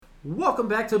Welcome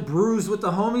back to Brews with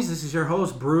the Homies. This is your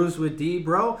host, Brews with D,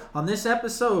 bro. On this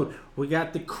episode, we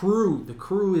got the crew. The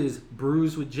crew is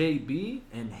Brews with JB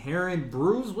and Heron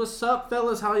Brews. What's up,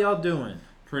 fellas? How y'all doing?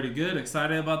 Pretty good.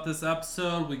 Excited about this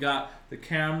episode. We got the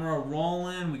camera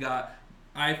rolling. We got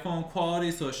iPhone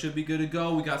quality, so it should be good to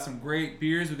go. We got some great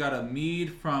beers. We got a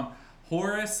mead from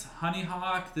Horace, Honey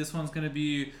Hawk. This one's going to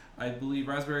be, I believe,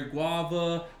 raspberry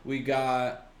guava. We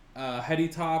got Heady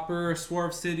Topper,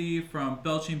 Swerve City from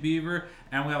Belching Beaver,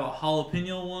 and we have a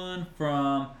jalapeno one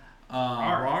from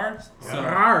RAR.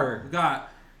 So we got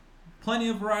plenty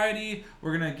of variety.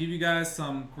 We're gonna give you guys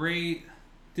some great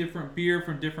different beer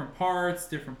from different parts,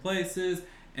 different places.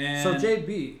 And So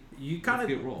JB, you kind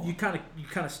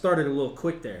of started a little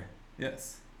quick there.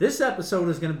 Yes. This episode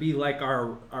is going to be like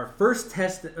our first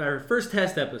test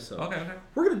episode. Okay.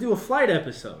 We're going to do a flight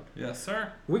episode. Yes,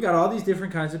 sir. We got all these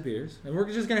different kinds of beers, and we're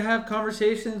just going to have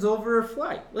conversations over a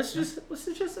flight. Let's just have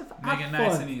Make it fun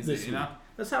nice and easy, this you know? week.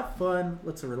 Let's have fun.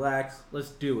 Let's relax. Let's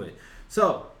do it.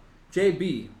 So,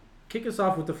 JB, kick us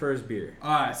off with the first beer.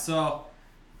 All right, so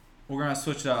we're gonna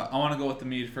switch it up. I want to go with the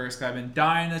mead first. 'Cause I've been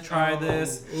dying to try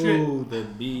this. Ooh, the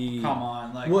mead. Come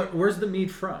on, like Where's the mead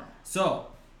from? So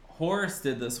Horace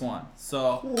did this one.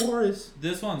 So Horace.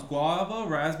 this one's guava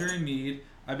raspberry mead.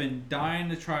 I've been dying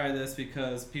to try this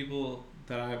because people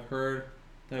that I've heard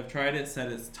that have tried it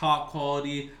said it's top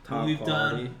quality. We've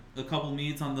done a couple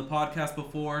meads on the podcast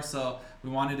before, so we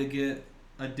wanted to get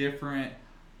a different,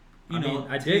 I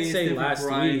did taste, say different last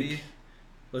variety. week,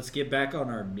 let's get back on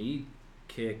our mead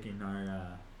kick and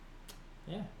our,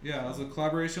 Yeah, it was a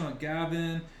collaboration with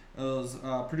Gavin. It was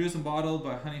produced and bottled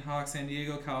by Honey Hawk, San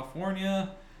Diego,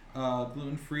 California.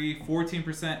 Gluten-free,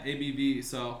 14% ABV.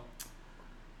 So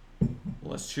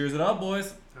let's cheers it up,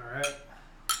 boys. All right.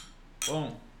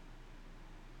 Boom.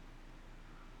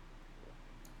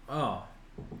 Oh.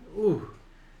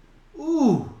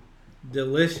 Ooh.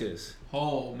 Delicious.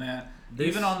 Oh, man. This-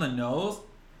 Even on the nose.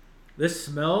 This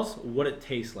smells what it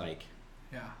tastes like.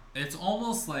 Yeah. It's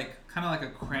almost like kind of like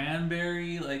a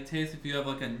cranberry like taste if you have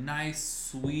like a nice,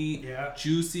 sweet,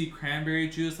 juicy cranberry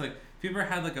juice. Like if you ever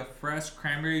had like a fresh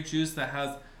cranberry juice that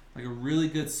has like a really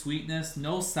good sweetness,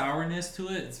 no sourness to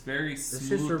it. It's very smooth.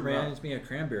 This just reminds me of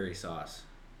cranberry sauce.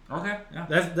 Okay, yeah.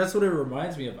 That's what it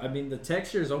reminds me of. I mean, the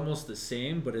texture is almost the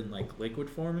same, but in like liquid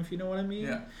form, if you know what I mean.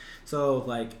 Yeah. So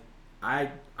like,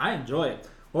 I enjoy it.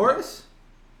 Horace,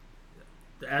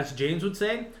 as James would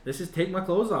say, this is take my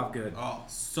clothes off good. Oh,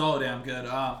 so damn good.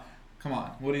 Come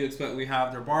on. What do you expect? We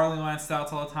have their barley wine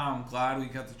stouts all the time. I'm glad we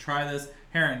got to try this.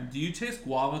 Heron, do you taste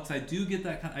guava? Because I do get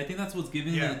that kind. I think that's what's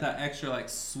giving you that extra like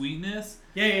sweetness.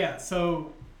 Yeah.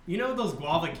 So you know those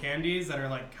guava candies that are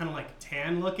like kind of like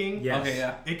tan looking? Yes. Okay,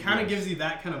 yeah. It kind of gives you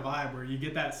that kind of vibe where you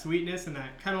get that sweetness and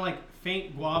that kind of like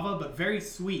faint guava, but very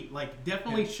sweet. Like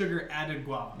definitely sugar added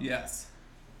guava. Yes.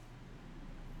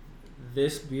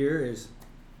 This beer is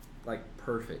like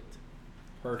perfect.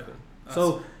 Yeah,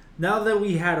 So now that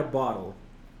we had a bottle,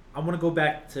 I want to go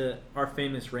back to our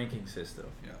famous ranking system.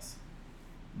 Yes.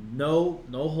 No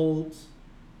holds.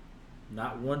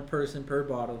 Not one person per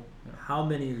bottle. Yeah. How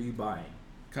many are you buying?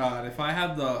 God, if I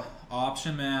had the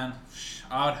option, man,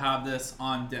 I would have this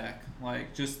on deck.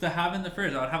 Like, just to have in the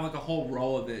fridge. I would have like a whole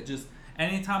row of it. Just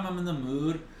anytime I'm in the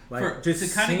mood. Like, just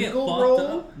to kind of get single fucked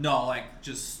roll? up. No, like,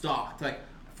 just stocked. Like,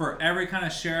 for every kind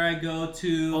of share I go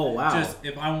to. Oh, wow. Just,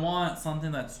 if I want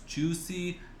something that's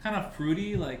juicy, kind of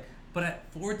fruity, like, but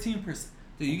at 14%,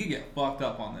 dude, you could get fucked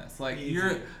up on this. Like, Easy.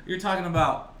 you're talking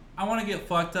about, I want to get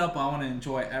fucked up, I want to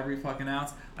enjoy every fucking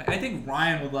ounce. Like, I think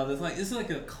Ryan would love this. Like, this is like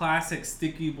a classic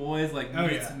Sticky Boys, like,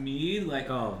 meets mead. Like,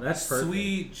 Oh, that's perfect.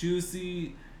 sweet,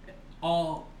 juicy,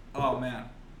 oh man,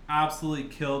 absolutely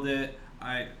killed it.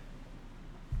 I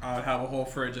would have a whole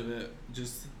fridge of it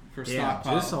just for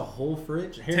stockpile. Just a whole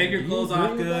fridge. Take your Do you clothes agree off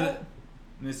with good. that?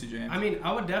 Miss you, James. I mean,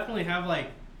 I would definitely have like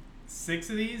 6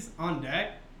 of these on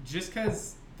deck just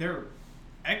because they're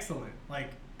excellent.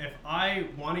 Like, if I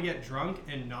want to get drunk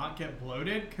and not get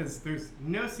bloated, because there's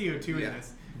no CO2 in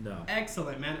this. No.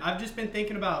 Excellent, man. I've just been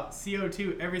thinking about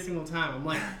CO2 every single time. I'm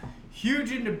like,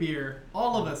 huge into beer.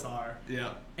 All of us are.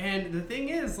 Yeah. And the thing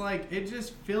is, like, it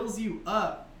just fills you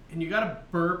up. And you gotta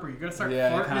burp or you gotta start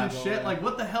Yeah, farting kinda and go, shit. yeah. Like,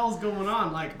 what the hell's going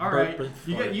on? Like, all Burp right, and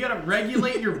you fart. gotta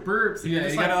regulate your burps. And Yeah, you're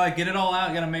you just gotta like get it all out.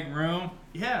 You gotta make room.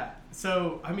 yeah.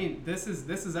 So I mean, this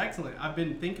is excellent. I've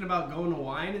been thinking about going to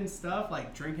wine and stuff,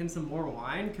 like drinking some more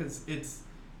wine because it's,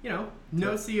 no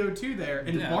CO2 there,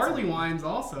 and Yeah, barley it's like- wines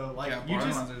also. Like Yeah, you barley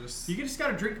just wines are just- you just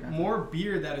gotta drink more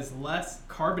beer that is less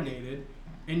carbonated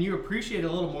and you appreciate it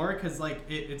a little more because like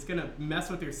it's gonna mess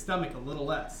with your stomach a little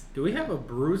less. Do we have a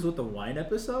Brews with the Wine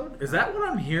episode? Is that what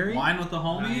I'm hearing? Wine with the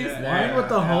homies. Yeah. Wine with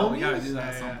the homies? We gotta do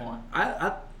that at Yeah. some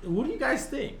point. What do you guys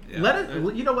think? Yeah, Let it.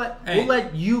 there's- You know what? Hey. We'll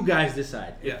let you guys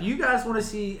decide. Yeah. If you guys want to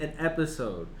see an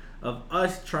episode of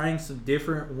us trying some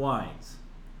different wines,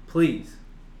 please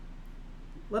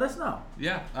let us know.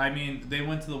 Yeah, I mean, they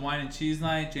went to the wine and cheese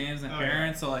night, James and Oh,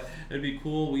 Karen, so like it'd be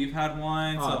cool. We've had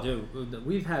wine, Oh, so dude,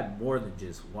 we've had more than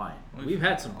just wine. We've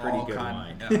had some pretty all good kind-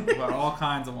 wine. Yeah, we've had all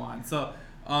kinds of wine. So,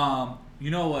 you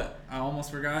know what? I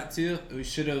almost forgot to. We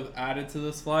should have added to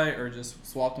this flight or just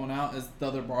swapped one out. Is the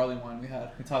other barley wine we had?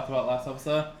 We talked about last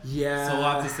episode. Yeah. So we'll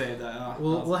have to save that.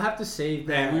 We'll have to save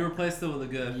that. Hey, we replaced it with a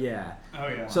good. Yeah. Oh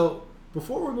yeah. So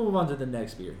before we move on to the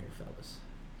next beer here, fellas,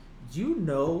 do you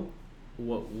know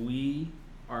what we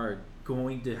are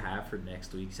going to have for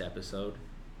next week's episode?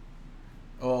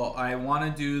 Oh, I want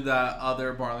to do that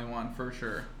other barley one for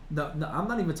sure. No, I'm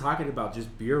not even talking about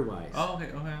just beer wise. Oh, okay,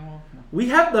 well. We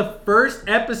have the first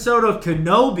episode of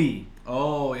Kenobi.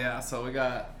 Oh yeah, so we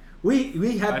got.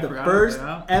 We have I the forgot first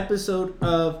about episode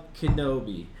of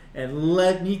Kenobi. And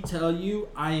let me tell you,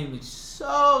 I am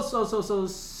so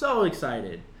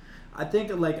excited. I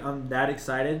think like I'm that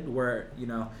excited where, you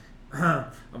know,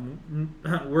 I'm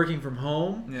working from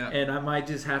home, Yeah. and I might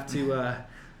just have to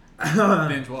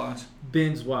binge watch.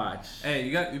 watch. Hey,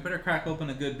 you better crack open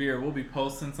a good beer. We'll be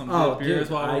posting some Oh, good beers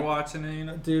dude, while we're watching it, you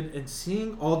know. Dude, and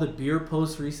seeing all the beer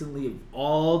posts recently of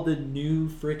all the new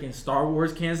freaking Star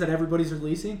Wars cans that everybody's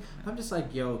releasing, I'm just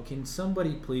like, yo, can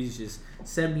somebody please just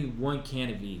send me one can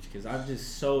of each? Because I'm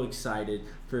just so excited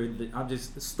I'm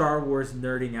just Star Wars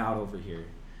nerding out over here.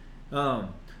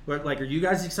 But like, are you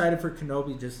guys excited for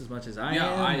Kenobi just as much as I am?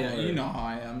 Yeah, or- you know how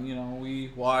I am. You know,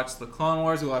 we watched the Clone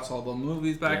Wars. We watched all the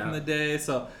movies back in Yeah. the day.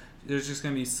 So there's just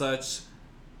gonna be such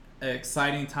an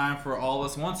exciting time for all of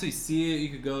us. Once we see it, you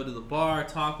could go to the bar,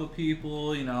 talk with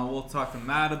people. You know, we'll talk to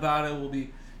Matt about it. We'll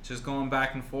be just going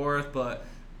back and forth. But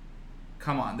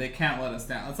come on, they can't let us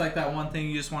down. It's like that one thing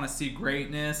you just want to see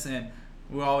greatness, and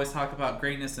we always talk about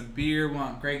greatness in beer. We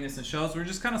want greatness in shows. We're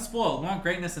just kind of spoiled. We want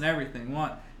greatness in everything. We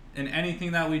want in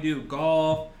anything that we do,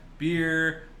 golf,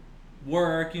 beer,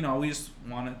 work, you know, we just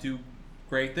want to do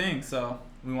great things. So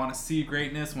we want to see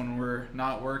greatness when we're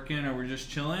not working or we're just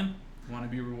chilling. We want to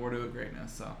be rewarded with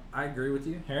greatness. So I agree with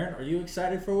you. Heron, are you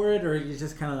excited for it, or are you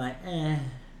just kind of like, eh?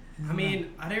 I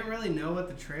mean, I didn't really know what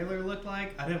the trailer looked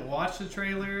like. I didn't watch the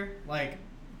trailer. Like,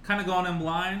 kind of going in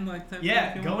blind, like that.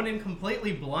 yeah, going in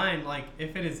completely blind. Like,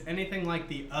 if it is anything like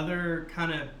the other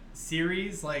kind of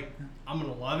series, like, I'm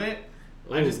gonna love it.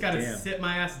 I Oh, just gotta damn. sit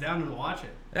my ass down and watch it.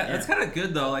 Yeah, Yeah. that's kind of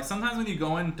good though. Like sometimes when you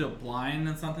go into blind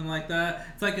and something like that,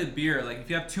 it's like a beer. Like if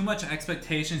you have too much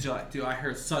expectations, you're like, dude, I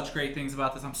heard such great things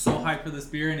about this. I'm so hyped for this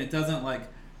beer, and it doesn't like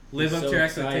live He's up so to your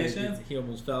excited, expectations. He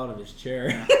almost fell out of his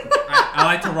chair. I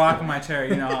like to rock in my chair,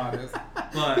 you know how it is.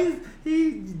 But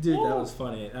Dude, that was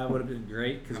funny. That would have been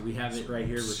great because we have it right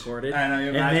here recorded. I know, you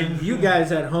and imagine. then you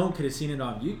guys at home could have seen it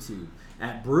on YouTube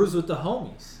at Brews with the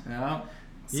Homies. yeah,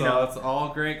 You so know. it's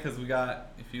all great because we got.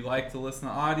 If you like to listen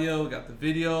to audio, we got the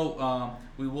video.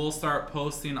 We will start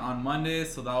posting on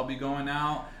Mondays, so that'll be going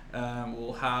out.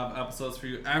 We'll have episodes for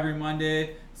you every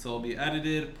Monday, so it'll be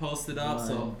edited, posted up.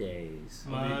 Mondays.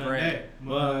 It'll be great.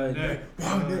 Monday.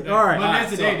 All right.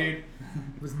 Monday's the so- day, dude.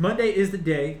 Monday is the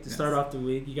day to Yes. start off the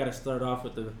week. You got to start off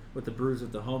with the Brews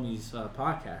with the Homies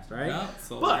podcast, So right? yeah,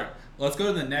 so But- let's go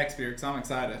to the next beer because I'm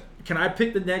excited. Can I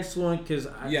pick the next one? Because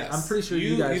Yes, I'm pretty sure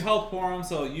you guys. you helped pour them,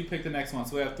 so you pick the next one.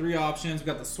 So we have three options. We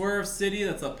got the Swerve City,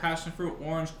 that's a passion fruit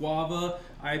orange guava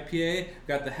IPA. We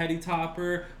got the Heady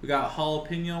Topper. We got a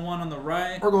jalapeno one on the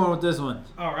right. We're going with this one.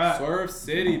 All right. Swerve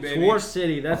City, baby. Swerve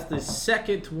City. That's the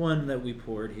second one that we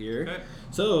poured here. Okay.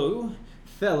 So,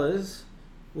 fellas,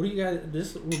 what do you guys?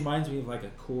 This reminds me of like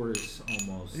a Coors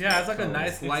almost. Yeah, it's like a color.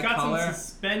 nice It's light got color. some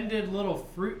suspended little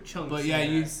fruit chunks. But yeah,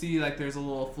 in you it. see like there's a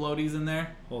little floaties in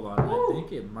there. Hold on, I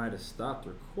think it might have stopped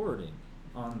recording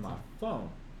on my phone.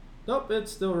 Nope, it's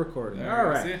still recording. There, All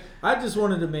right. see? I just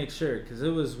wanted to make sure because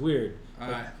it was weird. All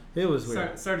right. It was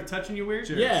weird. Started touching you weird.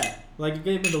 Sure. Yeah, like it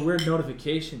gave me the weird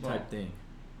notification type Well. thing.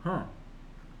 Huh.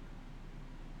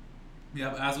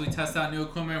 Yep, as we test out new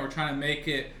equipment, we're trying to make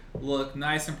it look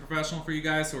nice and professional for you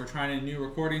guys. So we're trying a new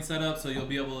recording setup, so you'll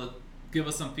be able to give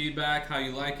us some feedback how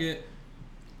you like it.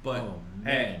 But Oh, hey,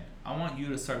 man. I want you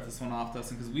to start this one off,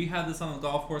 Dustin, because we had this on the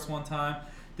golf course one time.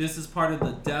 This is part of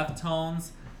the Deftones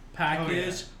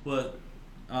package with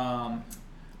I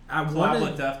collab wanted.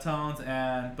 with Deftones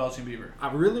and Belching Beaver.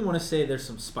 I really want to say there's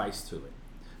some spice to it,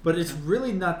 but it's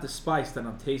really not the spice that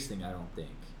I'm tasting. I don't think.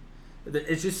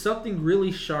 It's just something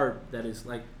really sharp that is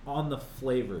like on the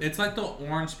flavor. It's like the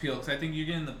orange peel, because I think you're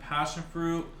getting the passion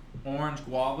fruit, orange,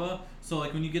 guava. So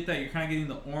like when you get that, you're kind of getting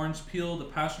the orange peel. The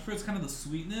passion fruit's kind of the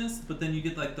sweetness, but then you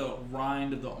get like the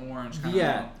rind of the orange. Kind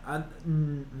yeah, of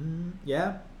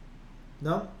yeah.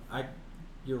 No,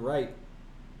 you're right.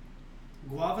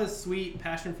 Guava's sweet,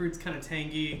 passion fruit's kind of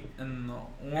tangy. and the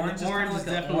And orange, the is orange kinda is like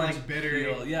an definitely orange like bitter.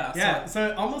 peel. Yeah, Yeah, so so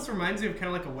it almost reminds me of kind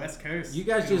of like a West Coast. You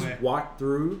guys in a just way. walked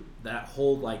through that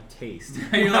whole like taste.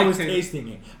 You're I like was tasting- tasting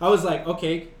it. I was like,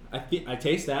 okay, I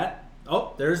taste that.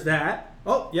 Oh, there's that.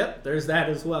 Oh, yep, there's that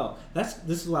as well. This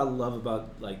is what I love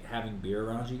about like having beer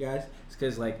around you guys. It's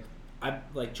because like I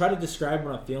like try to describe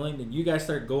what I'm feeling, then you guys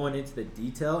start going into the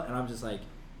detail, and I'm just like,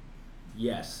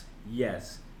 yes,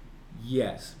 yes,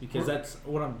 yes, because that's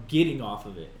what I'm getting off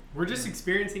of it. We're just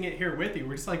experiencing it here with you.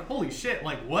 We're just like, holy shit!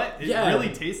 Like, what? It Yeah. really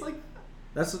tastes like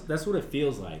that? That's what it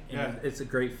feels like, and Yeah. it's a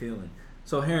great feeling.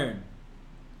 So, Heron,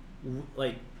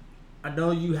 like, I know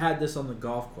you had this on the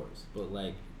golf course, but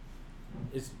like,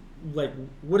 it's like,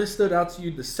 what has stood out to you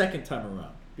the second time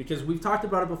around? Because we've talked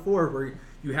about it before, where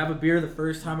you have a beer the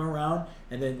first time around,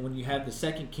 and then when you have the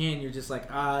second can, you're just like,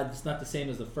 it's not the same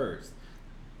as the first.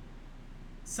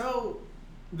 So,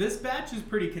 this batch is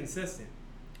pretty consistent.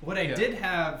 What I Yeah. did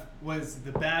have was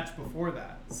the batch before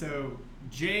that. So,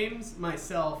 James,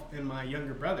 myself, and my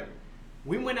younger brother,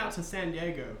 we went out to San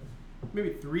Diego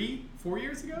maybe 3-4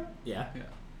 years ago. Yeah. yeah.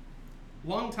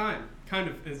 Long time, kind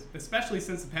of, especially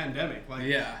since the pandemic. Like,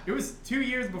 Yeah. it was 2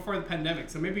 years before the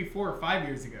pandemic, so maybe 4 or 5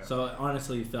 years ago. So it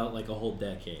honestly felt like a whole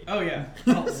decade. Oh yeah,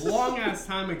 a long ass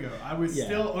time ago. I was Yeah.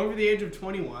 still over the age of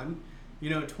 21.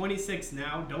 26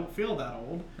 now. Don't feel that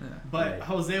old. Yeah. But Right.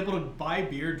 I was able to buy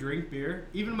beer, drink beer.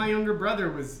 Even my younger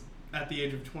brother was at the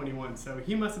age of 21, so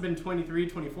he must have been 23,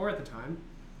 24 at the time.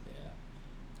 Yeah.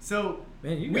 So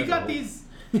Man, you we guys got are these.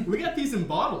 We got these in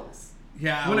bottles.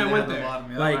 Yeah, When I we went had the there.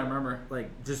 bottom, yeah, Like- I remember.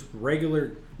 like just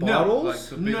regular No, bottles.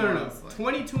 like the big No. ones, like-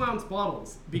 22-ounce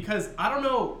bottles. Because I don't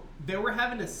know, they were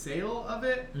having a sale of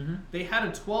it. Mhm. They had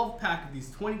a 12-pack of these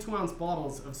 22-ounce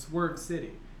bottles of Swerve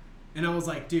City. And I was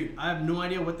like, dude, I have no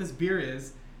idea what this beer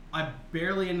is. I'm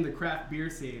barely into the craft beer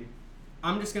scene.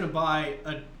 I'm just going to buy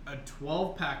a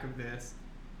 12-pack of this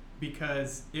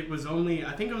because it was only,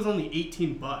 I think it was only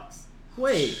 $18.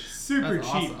 Wait, Super That's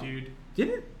cheap, awesome. dude.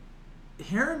 didn't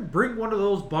Heron bring one of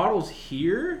those bottles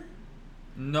here?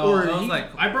 No, Or it was he- like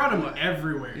I brought them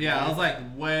everywhere. yeah, dude. I was like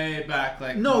way back,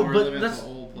 like No, when we were but living at that's the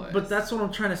old place. but that's what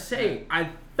I'm trying to say. I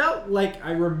felt like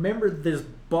I remembered this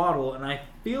bottle, and I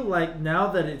feel like now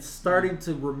that it's starting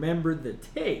to remember the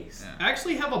taste. Yeah. I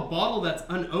actually have a bottle that's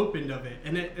unopened of it,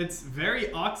 and it's very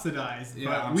oxidized. Yeah,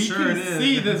 but I'm we sure can it is.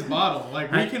 see this bottle.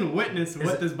 Like, I- we can witness is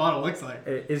what it- this bottle looks like.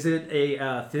 Is it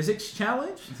a physics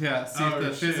challenge? yeah, see if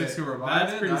the physics who revive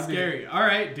That's it. pretty that'd be- scary. All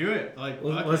right, do it. Like,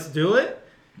 fuck Let's it. do it.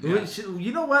 Yeah.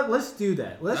 You know what? Let's do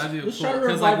that. Let's That'd be let's cool. try to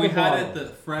Because revive like we the had bottle. it the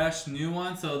fresh new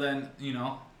one, so then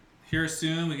here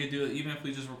soon we could do it. Even if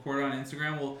we just record it on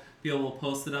Instagram, we'll be able to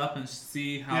post it up and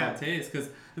see how Yeah. it tastes. Because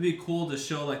it'd be cool to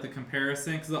show like the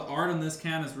comparison. Because the art on this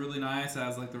can is really nice, it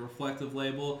has like the reflective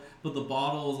label, but the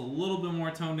bottle is a little bit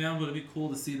more toned down. But it'd be cool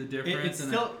to see the difference.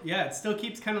 It still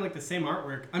keeps kind of like the same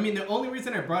artwork. I mean, the only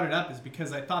reason I brought it up is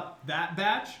because I thought that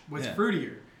batch was Yeah.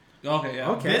 fruitier. Okay, yeah.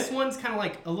 Okay. This one's kind of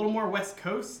like a little more West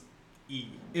Coast-y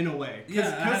in a way.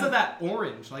 Yeah, Because of that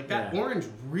orange. Like, that Yeah. orange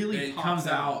really It pops comes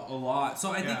out a lot. So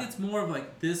I think Yeah. it's more of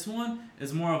like this one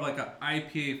is more of like a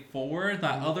IPA forward.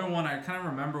 That other one, I kind of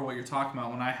remember what you're talking about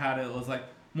when I had it. It was like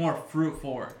more fruit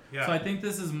forward. Yeah. So I think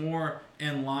this is more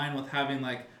in line with having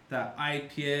like that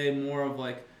IPA, more of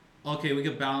like, okay, we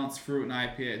could balance fruit and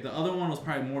IPA. The other one was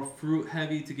probably more fruit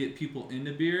heavy to get people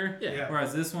into beer. Yeah. Yeah.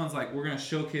 Whereas this one's like, we're going to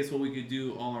showcase what we could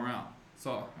do all around.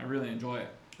 So I really enjoy it.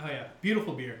 Oh, yeah.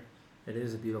 Beautiful beer. It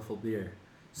is a beautiful beer.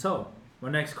 So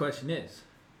my next question is,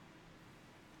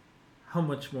 how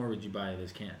much more would you buy of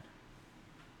this can?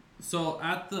 So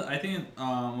I think when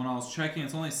I was checking,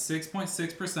 it's only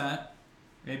 6.6%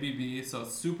 ABV, so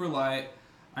it's super light.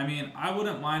 I mean, I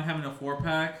wouldn't mind having a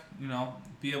 4-pack,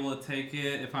 be able to take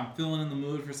it if I'm feeling in the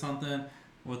mood for something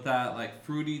with that like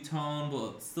fruity tone,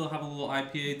 but still have a little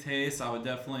IPA taste. I would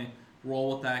definitely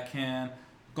roll with that can.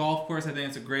 Golf course, I think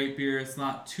it's a great beer. It's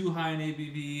not too high in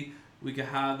ABV. We could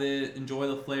have it, enjoy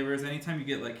the flavors. Anytime you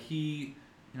get like heat,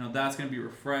 that's gonna be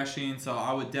refreshing. So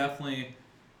I would definitely,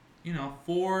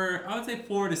 I would say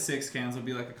 4 to 6 cans would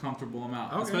be like a comfortable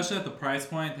amount, Okay. especially at the price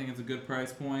point. I think it's a good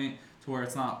price point to where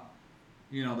it's not,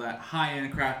 that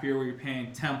high-end craft beer where you're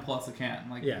paying 10 plus a can.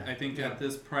 Like, Yeah. I think Yeah. at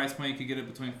this price point, you could get it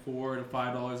between $4 to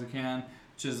 $5 a can,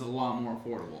 which is a lot more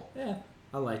affordable. Yeah,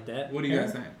 I like that. What do you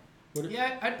guys think?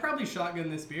 Yeah, I'd probably shotgun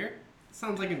this beer.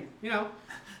 sounds like an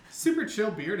super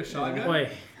chill beer to shotgun. Wait,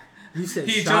 you said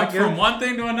He shotgun? jumped from one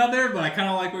thing to another, but I kind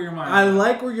of like where your mind. I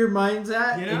like where your mind's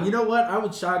at, You know? and you know what? I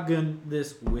would shotgun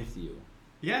this with you.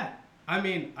 Yeah, I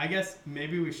mean, I guess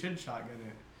maybe we should shotgun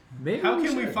it. Maybe. How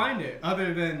can we should. find it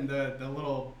other than the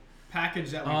little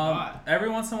package that we bought? Every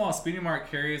once in a while, Speedy Mart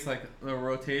carries like a A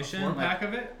rotation. 4-pack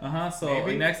of it? So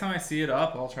Maybe? like, next time I see it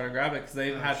up, I'll try to grab it because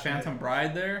they Oh, had shit. Phantom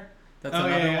Bride there. That's Oh,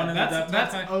 another yeah. one in the depth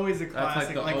That's pack. always a That's like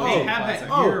classic. the Like, OG they have classic.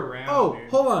 that year round. Oh,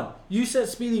 hold on. You said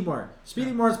Speedy Mart.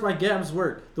 Speedy Mart's by Gab's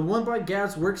Work. The one by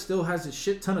Gab's Work still has a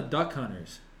shit ton of duck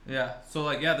hunters. Yeah. So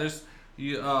like there's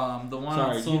you the one. Sorry,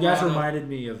 on you Silverado. guys reminded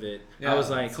me of it. Yeah, I was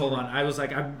like, Silver- hold on. I was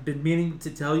like, I've been meaning to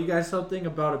tell you guys something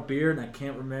about a beer, and I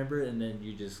can't remember. And then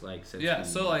you just like said. Yeah, Speedy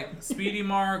so Mart. like Speedy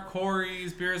Mart,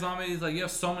 Corey's, Beer Zombies, like you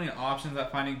have so many options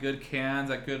at finding good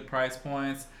cans at good price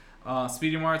points.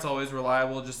 Speedy Mart's always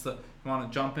reliable. Just to, if you want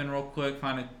to jump in real quick,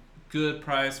 find a good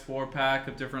price 4-pack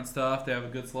of different stuff. They have a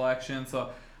good selection.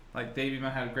 So like they've even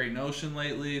had a great Notion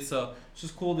lately. So it's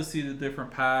just cool to see the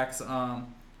different packs.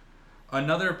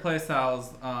 Another place that I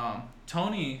was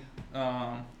Tony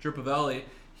Dripavelli.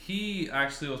 He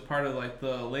actually was part of like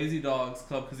the Lazy Dogs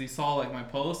Club because he saw like my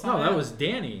post on No, it. that was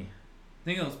Danny. I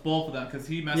think it was both of them because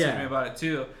he messaged Yeah. me about it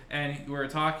too, and we were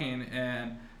talking,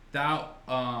 and that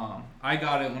I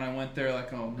got it when I went there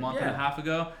like a month and a Yeah. half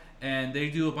ago, and they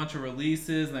do a bunch of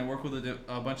releases and they work with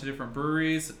a bunch of different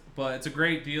breweries, but it's a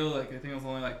great deal. Like I think it was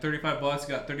only like $35. You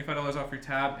got $35 off your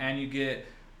tab, and you get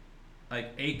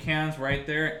like 8 cans right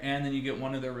there, and then you get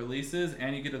one of their releases,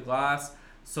 and you get a glass.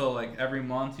 So like every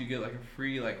month you get like a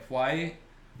free like flight.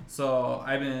 So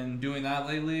I've been doing that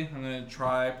lately. I'm gonna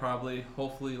try probably,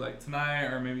 hopefully like tonight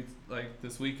or maybe like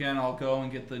this weekend. I'll go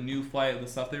and get the new flight of the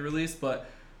stuff they released. But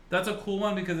that's a cool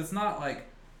one because it's not like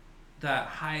that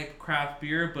hype craft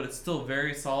beer, but it's still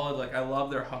very solid. Like I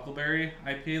love their Huckleberry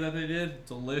IPA that they did.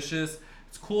 Delicious.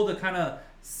 It's cool to kind of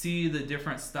see the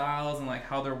different styles and like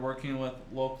how they're working with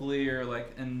locally or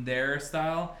like in their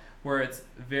style, where it's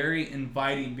very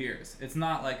inviting beers. It's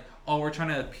not like, oh, we're trying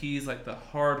to appease like the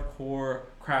hardcore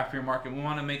craft beer market. We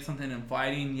want to make something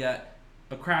inviting, yet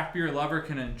a craft beer lover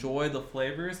can enjoy the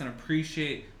flavors and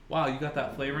appreciate, wow, you got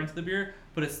that flavor into the beer,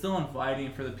 but it's still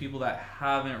inviting for the people that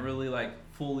haven't really like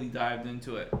fully dived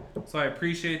into it. So I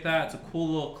appreciate that. It's a cool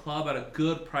little club at a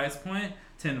good price point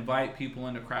to invite people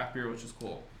into craft beer, which is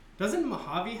cool. Doesn't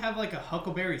Mojave have like a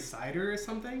Huckleberry cider or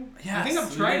something? I Yes. think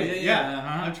I've tried it. Yeah,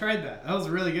 uh-huh. I've tried that. That was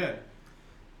really good.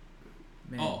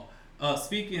 Man.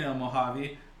 Speaking of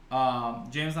Mojave,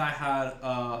 James and I had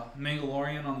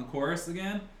Mangalorean on the course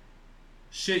again.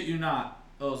 Shit you not.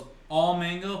 It was all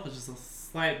mango, but just a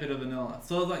slight bit of vanilla.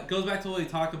 So it like goes back to what we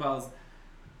talked about is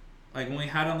like when we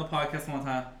had it on the podcast one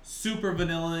time, super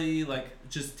vanilla-y, like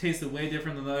just tasted way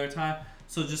different than the other time.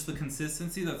 So just the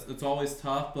consistency, it's always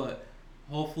tough, but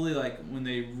hopefully like when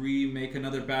they remake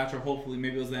another batch, or hopefully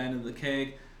maybe it was the end of the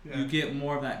keg, Yeah. you get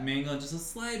more of that mango and just a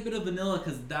slight bit of vanilla,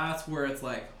 because that's where it's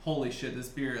like, holy shit, this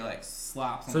beer like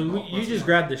slaps. On So the you just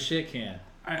grabbed the shit can.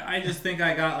 I just think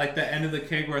I got like the end of the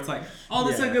keg where it's like, oh,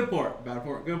 this is Yeah. a good pour, bad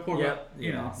pour, good pour, Yep.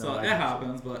 you know. Yeah. So No, I it got you.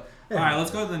 happens, but It all right, happens.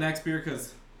 let's go to the next beer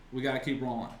because we gotta keep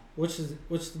rolling. Which is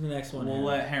the next one? We'll Aaron?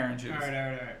 let Heron choose. All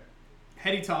right.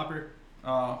 Heady Topper.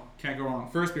 Can't go wrong.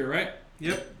 First beer, right?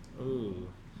 Yep. Ooh,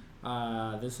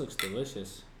 this looks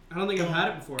delicious. I don't think I've had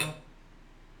it before.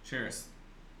 Cheers.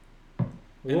 Whoa,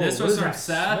 And this what was is from that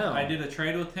Seth. smell? I did a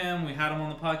trade with him. We had him on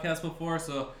the podcast before,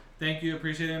 so thank you.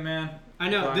 Appreciate it, man. I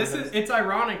know. Brian This has- is it's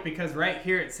ironic because right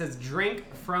here it says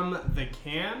drink from the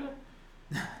can.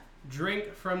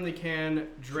 Drink from the can,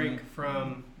 drink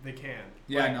from the can.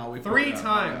 Yeah, Like, no, we 3 fucked up,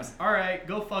 times. All right,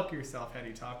 go fuck yourself,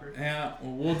 Heady Topper. Yeah,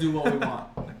 well, we'll do what we want.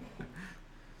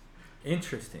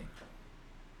 Interesting.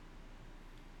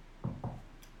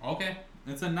 Okay,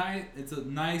 it's a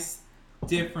nice,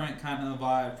 different kind of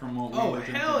vibe from what we Oh were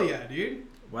drinking. hell yeah, dude!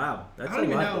 Wow, that's I a don't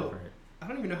even lot know. different. I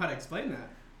don't even know how to explain that.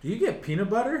 Do you get peanut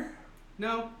butter?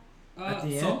 No. At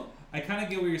the so end? I kind of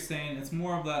get what you're saying. It's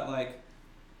more of that like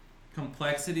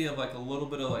complexity of like a little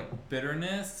bit of like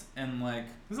bitterness and like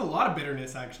There's a lot of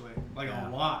bitterness actually. Like Yeah.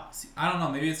 a lot. see, I don't know.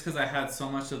 Maybe it's because I had so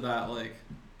much of that like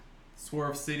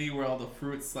Swerve City where all the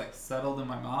fruits like settled in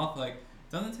my mouth. Like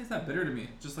it doesn't taste that bitter to me.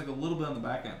 Just like a little bit on the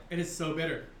back end. It is so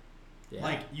bitter. Yeah.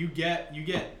 Like you get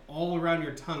all around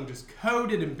your tongue just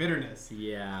coated in bitterness.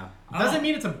 Yeah. I don't Doesn't know.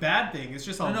 mean it's a bad thing. It's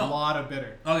just a No. lot of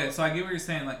bitter. Okay, so I get what you're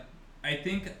saying. Like, I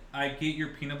think I get your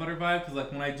peanut butter vibe because,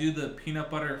 like, when I do the peanut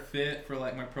butter fit for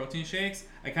like my protein shakes,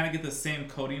 I kind of get the same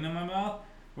coating in my mouth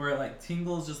where it like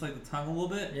tingles just like the tongue a little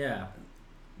bit. Yeah.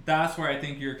 That's where I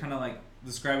think you're kind of like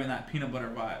describing that peanut butter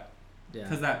vibe Yeah.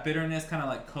 because that bitterness kind of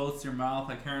like coats your mouth,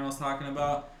 like Karen was talking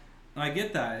about. And I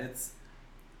get that. It's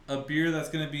a beer that's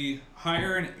going to be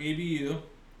higher in ABU,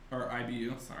 or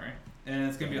IBU, sorry. And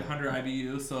it's going to be 100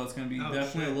 IBU, so it's going to be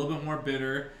definitely a little bit more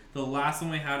bitter. The last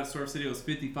one we had at Surf City was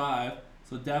 55,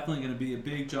 so definitely going to be a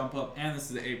big jump up. And this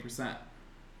is at 8%.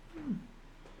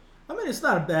 I mean, it's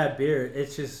not a bad beer.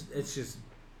 It's just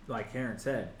like Heron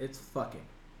said, it's fucking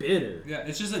bitter. Yeah,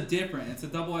 it's just it's a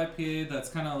double IPA that's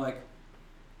kind of like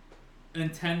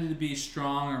intended to be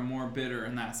strong or more bitter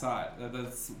in that side.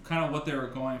 That's kind of what they were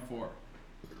going for.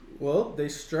 Well, they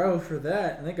strove for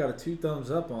that, and they got a 2 thumbs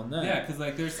up on that. Yeah, because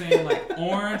like they're saying like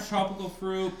orange, tropical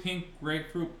fruit, pink,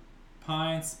 grapefruit,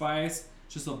 pine, spice,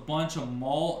 just a bunch of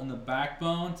malt in the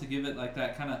backbone to give it like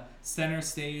that kind of center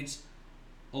stage,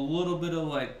 a little bit of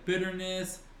like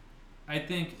bitterness. I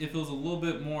think if it was a little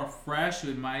bit more fresh,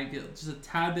 it might get just a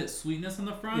tad bit sweetness on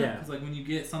the front. Yeah. Because like when you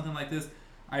get something like this,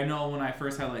 I know when I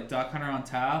first had like Duck Hunter on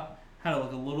tap, had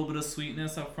like a little bit of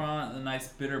sweetness up front, a nice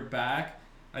bitter back.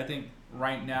 I think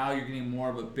right now you're getting more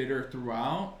of a bitter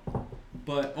throughout.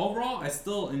 But overall, I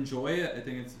still enjoy it. I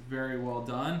think it's very well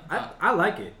done. I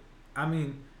like it. I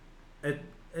mean,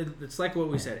 it's like what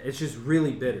we said. It's just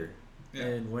really bitter. Yeah.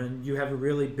 And when you have a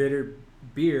really bitter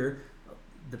beer,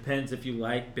 depends if you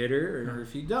like bitter or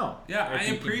if you don't. Yeah, If I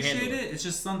you can appreciate handle it. It's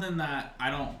just something that I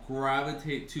don't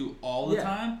gravitate to all the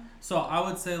time. So I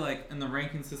would say, like, in the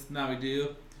ranking system that we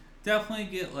do, definitely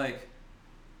get, like,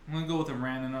 I'm going to go with a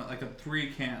random, like, a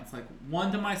 3 cans. Like,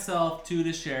 1 to myself, 2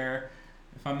 to share.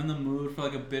 If I'm in the mood for,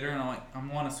 like, a bitter and I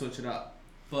want to switch it up.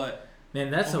 But...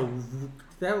 Man,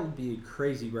 that would be a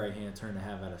crazy right hand turn to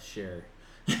have at a share.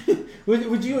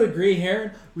 would you agree,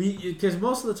 Heron? Because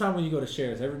most of the time when you go to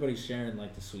shares, everybody's sharing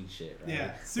like the sweet shit, right?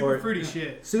 Yeah, super fruity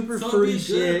shit. Super So fruity it'd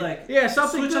be good, shit. like, yeah,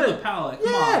 something switch good. up the palate.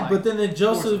 Come Yeah, on, like, but then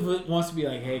Joseph wants to be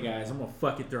like, "Hey guys, I'm gonna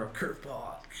fucking throw a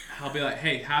curveball." I'll be like,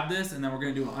 hey, have this, and then we're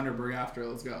going to do an Underberg after.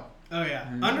 Let's go. Oh yeah,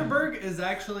 Underberg is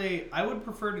actually, I would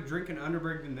prefer to drink an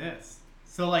Underberg than this.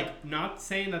 So like, not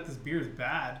saying that this beer is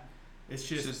bad. It's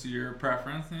just your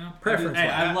preference, you know? Preference. Hey,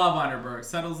 I love Underberg.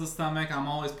 Settles the stomach. I'm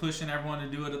always pushing everyone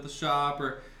to do it at the shop,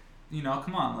 or, you know,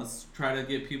 come on, let's try to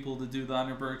get people to do the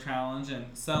Underberg challenge and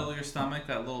settle your stomach,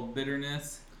 that little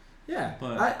bitterness. Yeah,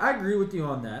 But I agree with you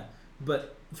on that.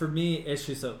 But for me, it's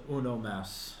just a uno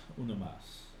mas.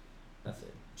 That's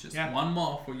it. Just one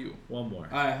more for you. One more.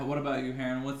 All right, what about you,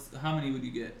 Heron? How many would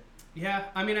you get? Yeah,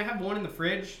 I mean, I have one in the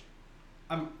fridge.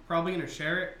 I'm probably gonna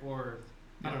share it, or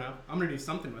I don't know. I'm gonna do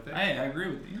something with it. Hey, I agree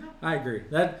with you. You know? I agree.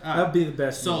 That'd be the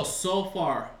best. So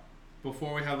far,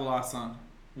 before we have the last one,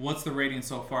 what's the rating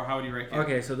so far? How would you rate it?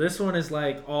 Okay, so this one is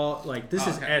like this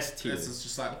is Okay. S tier. This is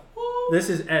just like, This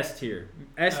is S tier.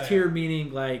 S tier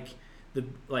meaning like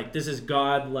this is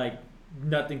God, like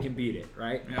nothing can beat it,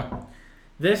 right? yeah.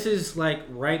 This is like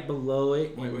right below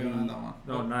it. Wait, we don't have that one.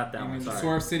 No, not that You one. mean the Sorry.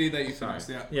 Swerve City that you Sorry. finished,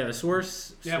 yeah. Yeah, the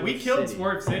Source. Yeah, we killed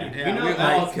Swerve City. Yeah, we know we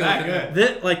that all it's killed that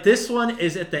it. good. This one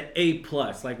is at the A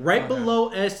plus, like right Okay. below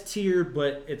S tier,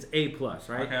 but it's A plus,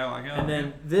 right? Okay, I like it. And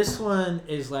then this one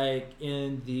is like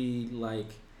in the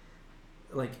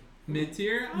like mid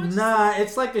tier? nah,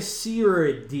 it's like a C or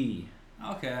a D.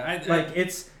 Okay. Like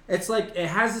it's like it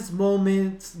has its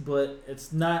moments, but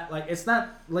it's not like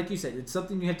you said. It's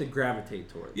something you have to gravitate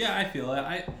towards. Yeah, I feel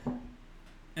it.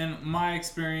 In my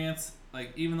experience,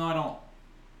 like even though I don't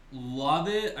love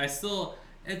it,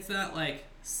 it's that like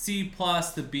C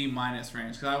plus to B minus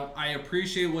range. Cause I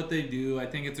appreciate what they do. I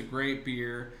think it's a great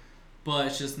beer, but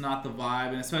it's just not the vibe.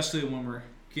 And especially when we're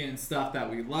getting stuff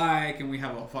that we like, and we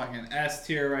have a fucking S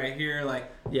tier right here, like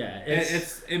Yeah,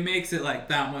 it makes it like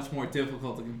that much more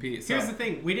difficult to compete. So. Here's the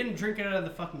thing: we didn't drink it out of the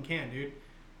fucking can, dude.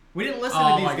 We didn't listen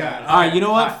Oh to my these God. guys. all right. You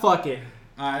know what? Alright. Fuck it.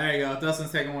 All right, there you go.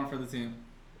 Dustin's taking one for the team.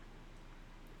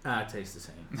 It tastes the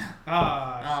same.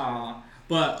 Ah,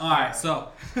 But all right, so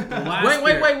the last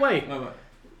Wait.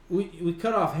 Wait. We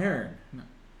cut off Heron. No.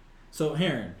 So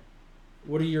Heron,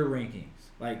 what are your rankings?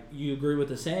 Like, you agree with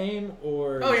the same,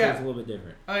 or Oh, yeah. it's a little bit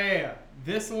different? Oh yeah.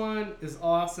 This one is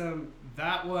awesome.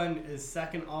 That one is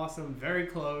second awesome. Very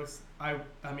close. I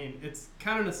mean, it's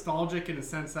kind of nostalgic in the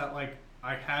sense that like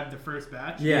I had the first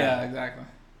batch. Yeah. Exactly.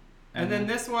 And then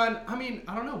this one, I mean,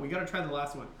 I don't know. We gotta try the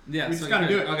last one. Yeah, we so just gotta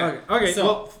good. do it. Okay. So,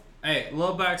 Well, hey,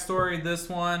 little backstory. This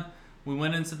one, we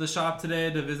went into the shop today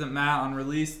to visit Matt on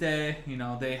release day. You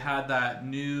know, they had that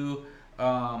new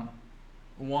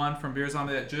one from Beer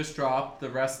Zombie that just dropped, the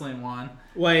wrestling one.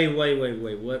 wait.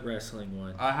 What wrestling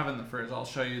one? I have it in the fridge. I'll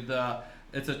show you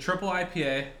it's a triple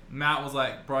IPA. Matt was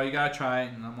like, bro, you gotta try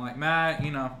it. And I'm like, Matt,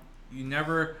 you know, you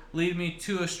never lead me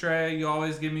to astray. You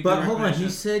always give me But good hold on, he recognition."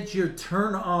 said your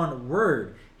turn on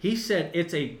word. He said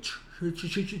it's a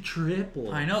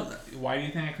triple. I know. Why do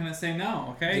you think I couldn't say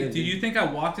no? Okay. Dude, Do you think I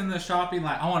walked in the shop being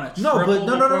like, I want to No, triple but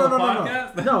no, before the no.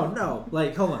 podcast? No.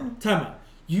 Like, hold on. Time out.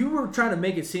 You were trying to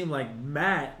make it seem like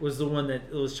Matt was the one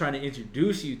that was trying to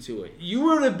introduce you to it. You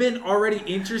would have been already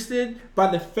interested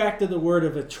by the fact of the word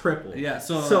of a triple. Yeah,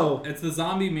 so it's the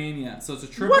Zombie Mania. So it's a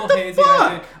triple What the hazy.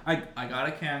 fuck? I got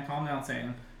a can. Calm down,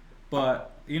 Satan.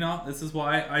 But this is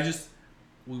why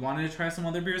we wanted to try some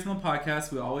other beers on the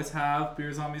podcast. We always have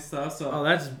Beer Zombie stuff. So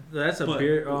that's a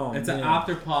beer. Oh, it's man. an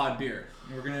after pod beer.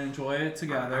 We're gonna enjoy it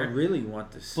together. I really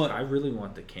want this. But- I really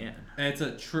want the can. It's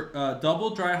a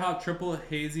double dry hop triple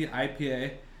hazy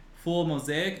IPA, full of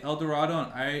Mosaic, Eldorado,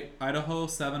 and Idaho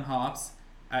 7 hops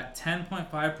at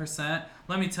 10.5%.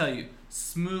 Let me tell you,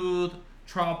 smooth,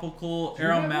 tropical,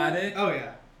 aromatic, Oh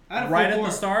yeah. I had a right full at the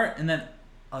pour. start, and then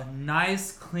a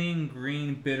nice, clean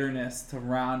green bitterness to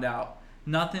round out.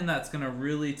 Nothing that's gonna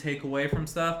really take away from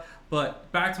stuff.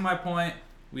 But back to my point,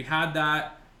 we had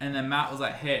that, and then Matt was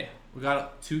like, "Hey, we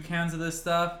got 2 cans of this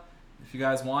stuff. If you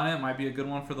guys want it, might be a good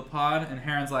one for the pod." And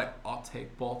Heron's like, "I'll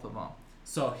take both of them."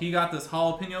 So he got this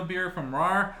jalapeno beer from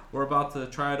RAR. We're about to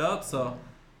try it up, so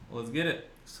let's get it.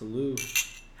 Salute.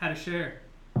 Had to share.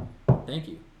 Thank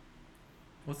you.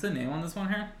 What's the name on this one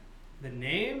here? The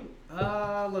name?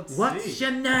 Let's What's see.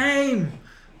 your name?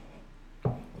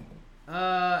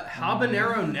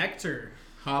 Habanero Nectar.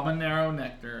 Habanero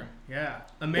Nectar. Yeah.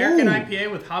 American Ooh.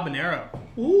 IPA with habanero.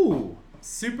 Ooh.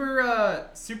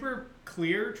 Super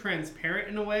clear, transparent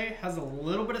in a way. Has a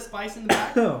little bit of spice in the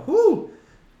back. Ooh.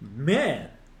 Man.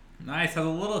 Nice. Has a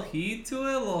little heat to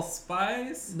it, a little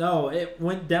spice. No, it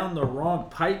went down the wrong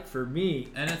pipe for me.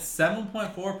 And it's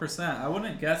 7.4%. I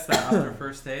wouldn't guess that after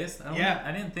first taste. Yeah.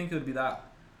 I didn't think it would be that.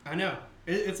 I know.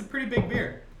 It's a pretty big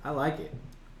beer. I like it.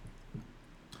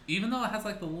 Even though it has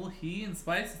like the little heat and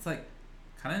spice, it's like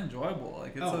kind of enjoyable.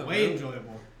 Like it's Way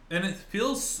enjoyable. And it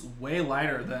feels way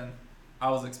lighter than I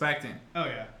was expecting. Oh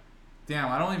yeah.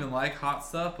 Damn, I don't even like hot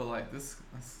stuff, but like this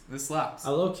slaps. I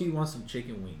low key want some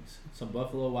chicken wings. Some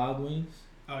Buffalo Wild Wings.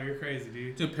 Oh, you're crazy,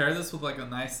 dude. Dude, pair this with like a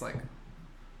nice like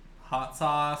hot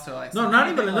sauce or like No, not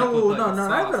anything, even like, with, like, not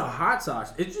sauce. even a hot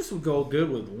sauce. It just would go good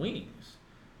with wings.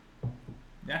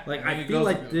 Yeah, Like think I it feel goes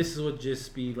like good. this would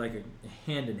just be like a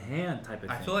hand in hand type of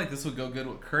thing. I feel like this would go good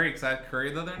with curry because I had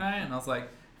curry the other night, and I was like,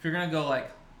 if you're gonna go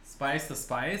like spice to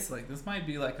spice, like this might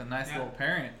be like a nice Yeah. little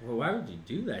pairing. Well, why would you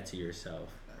do that to yourself,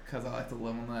 Because I like to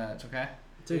live on the edge. Okay.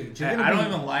 dude? I don't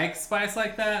even like spice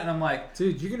like that, and I'm like,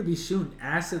 Dude, you're gonna be shooting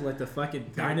acid like the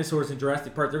fucking dinosaurs in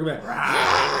Jurassic Park. They're gonna be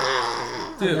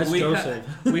like, dude, that's we Joseph.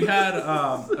 we had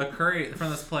a curry from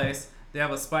this place. They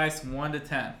have a spice 1 to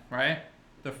 10, right?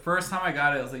 The first time I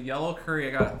got it, it was a yellow curry.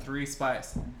 I got a 3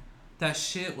 spice. That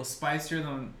shit was spicier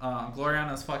than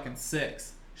Gloriana's fucking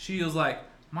 6. She was like,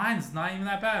 mine's not even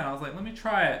that bad. And I was like, let me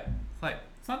try it. It's like,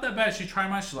 it's not that bad. She tried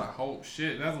mine. She's like, oh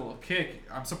shit, that's a little kick.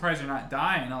 I'm surprised you're not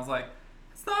dying. And I was like,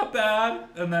 it's not bad.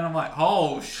 And then I'm like,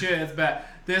 oh shit, it's bad.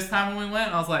 This time when we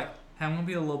went, I was like, hey, I'm gonna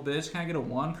be a little bitch. Can I get a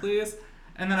 1, please?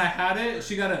 And then I had it.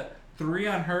 She got a 3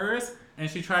 on hers. And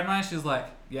she tried mine. She was like,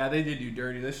 yeah, they did you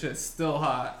dirty. This shit's still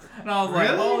hot. And I was like,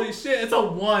 Really? holy shit, it's a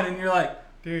 1. And you're like,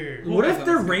 Dude. What if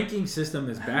their Awesome. ranking system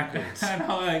is backwards? I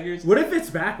know, like, you're What if it's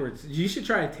backwards? You should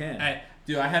try a 10. Hey,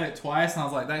 dude, I had it twice, and I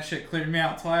was like, that shit cleared me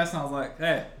out twice, and I was like,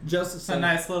 hey, Joseph it's a said,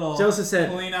 nice little Joseph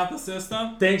said, clean out the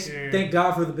system. Thank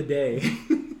God for the bidet.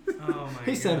 Oh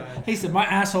my he god. said, my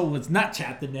asshole was not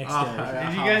chapped the next Oh, day. yeah.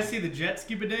 Did you guys see the jet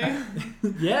ski bidet?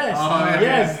 Yes, Oh, yeah.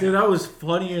 yes, dude, that was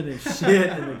funnier than shit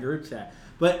in the group chat.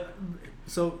 But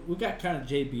so we got kind of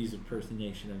JB's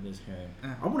impersonation of this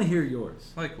Heron. I want to hear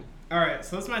yours. Like, All right,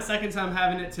 so this is my second time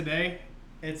having it today.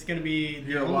 It's gonna be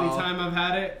the You're only wild. time I've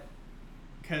had it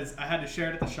because I had to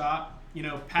share it at the shop. You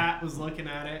know, Pat was looking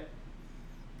at it.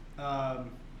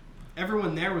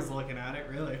 Everyone there was looking at it,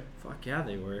 really. Fuck yeah,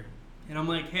 they were. And I'm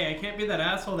like, hey, I can't be that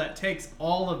asshole that takes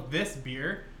all of this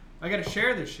beer. I gotta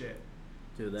share this shit.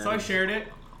 Dude, that So I is- shared it,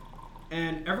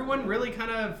 and everyone really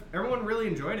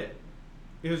enjoyed it.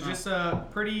 It was just a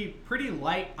pretty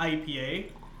light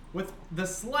IPA with the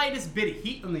slightest bit of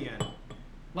heat on the end.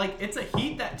 Like, it's a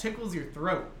heat that tickles your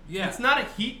throat. Yeah. It's not a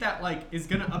heat that, like, is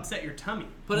gonna upset your tummy.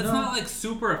 but it's No. not like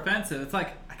super offensive. It's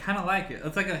like, I kind of like it.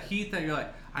 It's like a heat that you're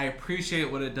like, I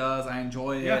appreciate what it does. I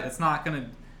enjoy it. Yeah. It's not going to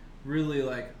really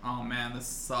like, oh man, this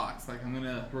sucks. Like, I'm going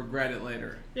to regret it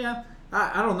later. Yeah,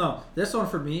 I don't know. This one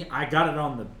for me, I got it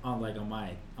on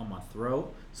my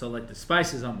throat. So like the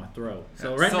spice is on my throat.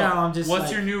 So right now I'm just. What's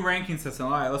like, your new ranking system?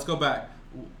 All right, let's go back.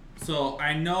 So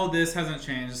I know this hasn't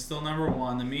changed. It's still number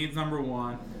 1. The mead's number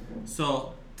 1.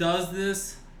 So does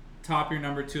this top your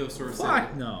number 2 of Source City?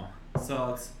 Fuck no.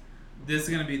 So it's This is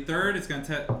gonna be third. It's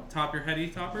gonna top your heady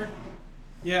topper.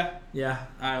 Yeah. Yeah.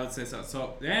 I would say so.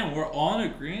 So, damn, we're all in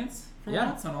agreement for Yeah.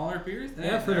 once on all our beers.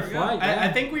 Yeah, for the there we go. flight. Yeah.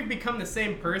 I think we've become the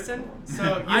same person.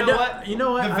 So I you know don't- what? you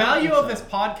know what? The I don't value think of so. this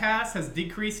podcast has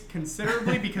decreased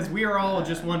considerably because we are all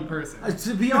just one person.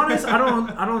 To be honest, I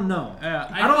don't know. Yeah,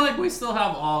 I I don't- feel like we still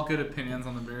have all good opinions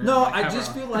on the beer. No, Like, I have just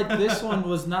our- feel like this one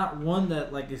was not one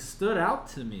that like it stood out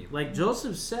to me. Like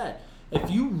Joseph said,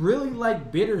 if you really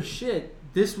like bitter shit,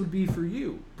 this would be for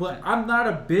you. But I'm not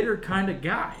a bitter kind of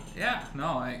guy. Yeah,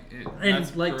 no, And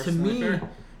that's like to personally me, fair.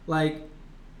 like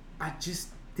I just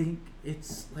think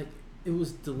it's like it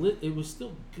was it was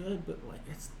still good, but like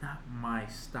it's not my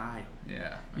style.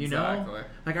 Yeah, You exactly. know?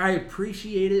 Like I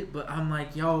appreciate it, but I'm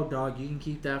like, yo, dog, you can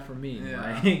keep that for me.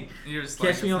 Yeah. Like, You're just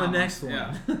catch like, me it's on the not next mine.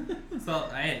 one. Yeah. So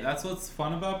hey, that's what's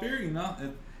fun about beer. You know,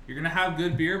 you're gonna have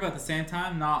good beer, but at the same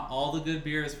time, not all the good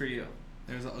beer is for you.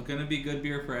 There's gonna be good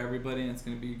beer for everybody, and it's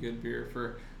gonna be good beer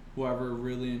for whoever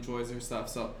really enjoys their stuff.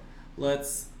 So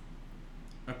let's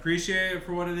appreciate it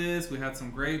for what it is. We had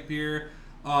some great beer.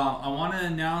 I want to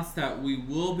announce that we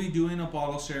will be doing a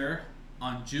bottle share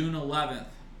on June 11th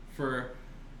for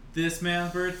this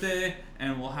man's birthday,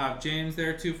 and we'll have James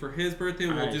there too for his birthday.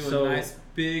 We'll Alright, do so- a nice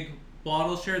big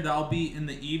bottle share. That'll be in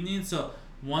the evening. So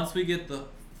once we get the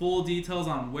full details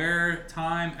on where,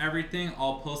 time, everything,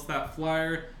 I'll post that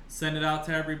flyer, send it out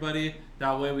to everybody.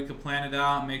 That way we can plan it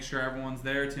out and make sure everyone's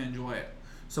there to enjoy it.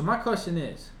 So my question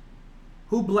is,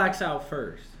 who blacks out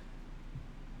first?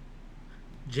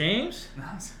 James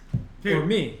or Dude,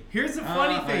 me? Here's the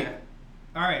funny thing. okay.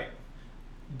 All right,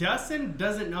 Dustin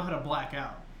doesn't know how to black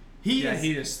out. He's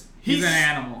an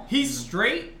animal. He's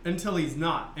straight until he's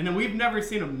not, and then we've never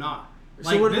seen him not. So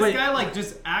Like what- this wait. guy, like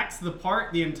just acts the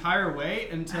part the entire way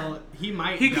until he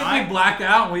might He could die. be blacked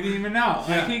out and we didn't even know.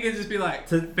 Yeah. Like he could just be like,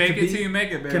 To fake it be- till you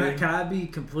make it, baby. Can I be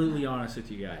completely honest with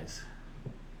you guys?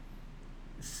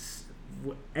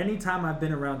 Anytime I've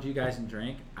been around you guys and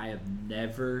drank, I have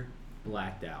never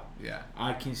blacked out. Yeah.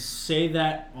 I can say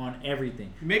that on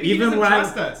everything. Maybe he doesn't when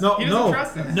trust us. No, He doesn't no,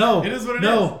 trust us. no. It is what it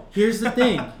no. Here's the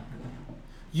thing.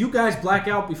 You guys black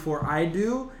out before I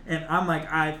do, and I'm like,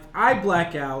 I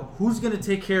black out. Who's gonna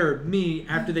take care of me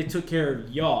after they took care of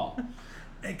y'all?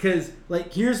 Because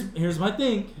like, here's my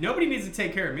thing. Nobody needs to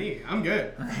take care of me. I'm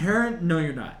good. Heron, no,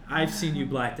 you're not. I've seen you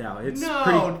blacked out. It's No,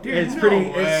 pretty. dude, it's no pretty.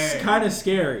 way. It's kind of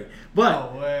scary.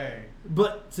 But No way.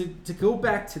 But to go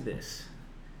back to this,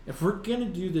 if we're gonna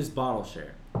do this bottle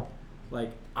share,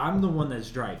 like I'm the one that's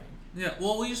driving. Yeah,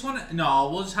 well, we just want to. No,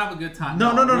 we'll just have a good time.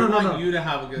 No. We want No. you to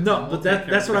have a good time. No, We'll but take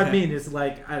that's care of what it. I mean. Is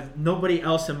like nobody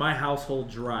else in my household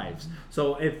drives.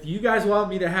 So if you guys want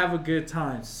me to have a good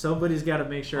time, somebody's got to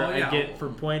make sure Oh, yeah. I get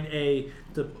from point A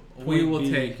to point We will B,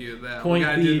 take you there. We point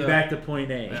gotta B do the- back to point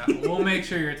A. Yeah, we'll make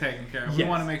sure you're taken care of. We Yes.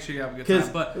 want to make sure you have a good Because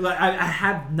time. But like, I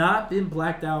have not been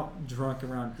blacked out drunk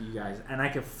around you guys, and I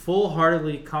can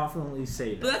full-heartedly, confidently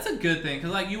say that. that's a good thing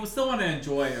because like you still want to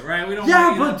enjoy it, right? We don't. Yeah,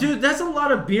 want you but to, dude, that's a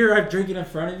lot of beer I've drinking in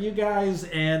front of you guys,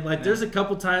 and like, there's a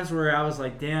couple times where I was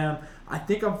like, "Damn, I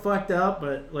think I'm fucked up,"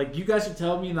 but like, you guys are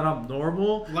telling me that I'm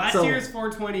normal. Last so- year's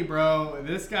 420, bro.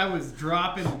 This guy was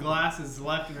dropping glasses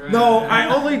left and right. No,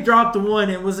 I only dropped the one.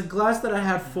 It was a glass that I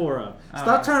had 4 of. Stop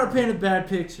Alright. trying to paint a bad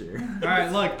picture. All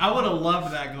right, look, I would have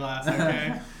loved that glass.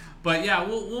 Okay. But yeah,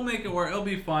 we'll make it work. It'll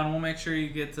be fun. We'll make sure you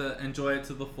get to enjoy it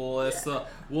to the fullest. So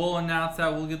we'll announce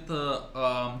that. We'll get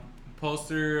the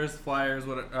posters, flyers,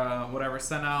 whatever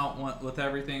sent out with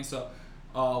everything. So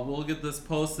we'll get this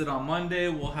posted on Monday.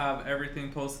 We'll have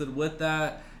everything posted with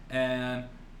that, and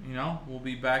we'll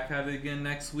be back at it again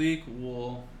next week.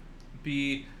 We'll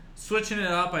be switching it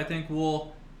up. I think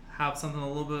we'll have something a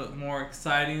little bit more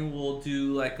exciting. We'll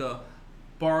do like a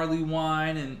barley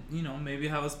wine, and maybe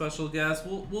have a special guest.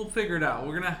 We'll figure it out.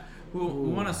 We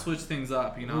want to switch things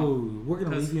up. Ooh, we're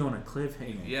gonna 'Cause- leave you on a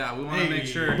cliffhanger. Yeah, we want to make Hey.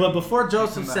 sure. But before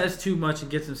Joseph back. says too much and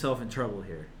gets himself in trouble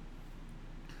here,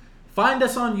 find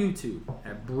us on YouTube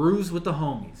at Brews with the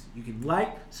Homies. You can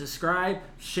like, subscribe,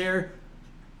 share,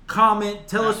 comment,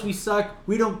 tell us we suck.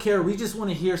 We don't care. We just want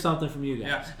to hear something from you guys.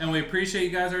 Yeah, and we appreciate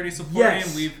you guys already supporting.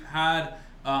 Yes. We've had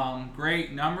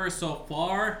great numbers so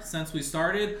far since we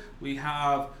started. We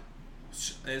have,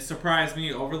 it surprised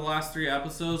me, over the last 3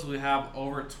 episodes, we have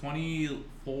over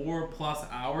 24 plus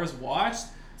hours watched.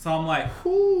 So I'm like,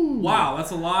 Whew. wow, that's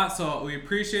a lot. So we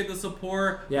appreciate the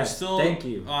support. Yes, We're still, thank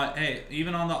you. Hey,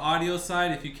 even on the audio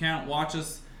side, if you can't watch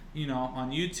us,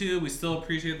 on YouTube, we still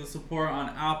appreciate the support on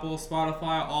Apple,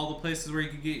 Spotify, all the places where you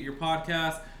can get your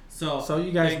podcast. So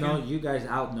you guys thank know, you guys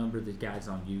outnumber the guys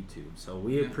on YouTube. So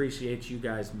we Yeah. appreciate you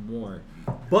guys more.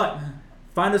 But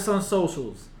find us on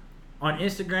socials. On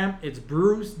Instagram, it's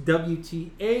Brews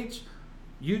WTH.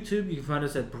 YouTube. You can find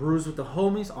us at Brews with the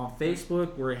Homies. On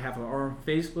Facebook, we have our own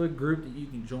Facebook group that you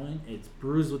can join. It's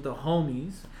Brews with the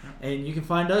Homies. And you can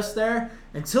find us there.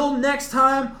 Until next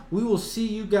time, we will see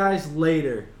you guys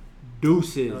later.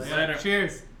 Deuces. Oh, yeah. Later.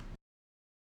 Cheers.